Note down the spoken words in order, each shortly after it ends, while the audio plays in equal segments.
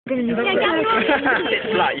It's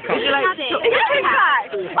flat, you can't. Is it flat?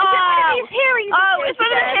 Oh, it's one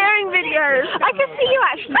of the hearing videos. I can see you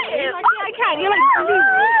actually. Yeah, I can. You're like blue.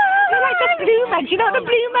 You're like the blue men. Do you know what the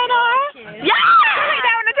blue men are? Yeah! You're like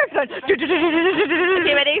down the different. Okay,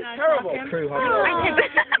 ready? Terrible crew,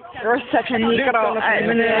 You're such a negro.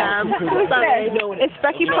 It's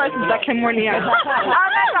Becky Parsons that came morning out. Oh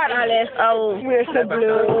my god, Alice. Oh, we're so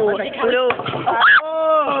blue. Blue.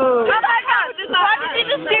 Oh my god, why did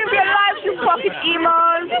you just do your life, you fucking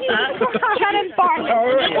emos? Shannon Barnes.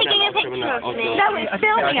 You're taking a picture of me. No, it's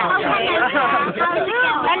filming us.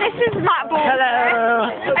 And this is Matt Ball. Hello.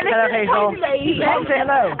 And this is Tom Lee.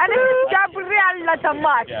 Hello. And this is Gabriella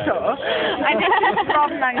D'Amato. And this is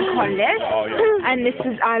Rob Mancollis. Oh, yeah. And this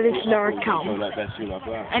is Alice Lurcombe.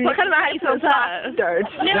 And What kind of hat you put on? bastard.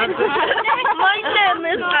 My name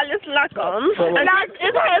is Alice Lacombe, and that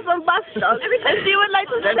is her from Boston. And she would like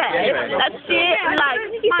to say that she likes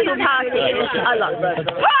to party a lot.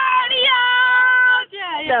 Party out!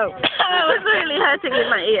 So, I was really hurting in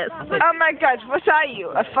my ears. Oh my god, what are you?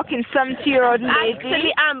 A fucking 70-year-old I lady?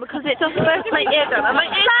 actually am, because it just burst my eardrum. And my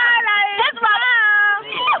eardrum.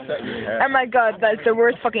 Oh my god, that's the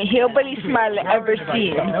worst fucking hillbilly smile I've ever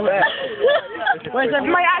seen. My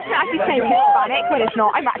accent actually sounds Hispanic, but it's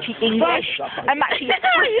not. I'm actually English. I'm actually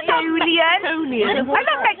Brazilian. I'm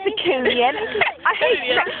not Mexican. I hate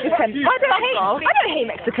Mexican. I don't hate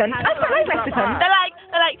Mexican. I don't like Mexican. They're like,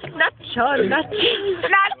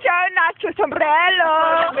 Nacho, sombrero.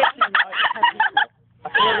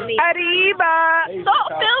 Arriba. Stop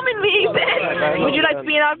filming me, bitch. Would you like to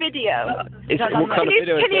be in our video? What kind of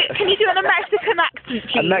video is it? Can you do a Mexican accent,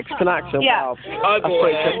 please? A Mexican accent? Yeah. Wow. That's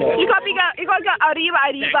pretty tricky. You gotta go arriba,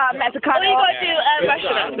 Mexicano. Or you gotta do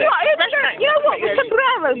Russian accent. You know what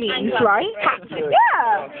sombrero means, right? Hat.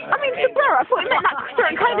 Yeah. I mean sombrero. I thought it meant that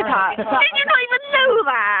certain kind of hat. Did you not even know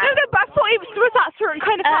that? No, but I thought it was that certain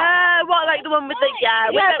kind of hat. What, like the one with the, Yeah,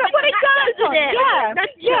 but what it does on it.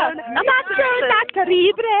 Yeah. Nacho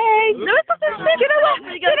Libre. No, it's not the same. Do you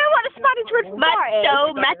know what the Spanish word for is?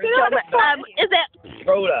 Is it?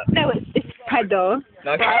 Roll up. No, it's pedo.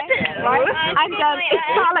 No, Right? And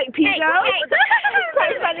it's not like pedo. It's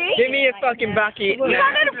quite funny. give me a fucking backy. You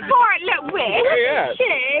got a fart, look weird. Yeah.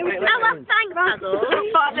 Our thanks, Hazel.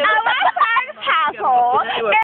 Our thanks, Hazel.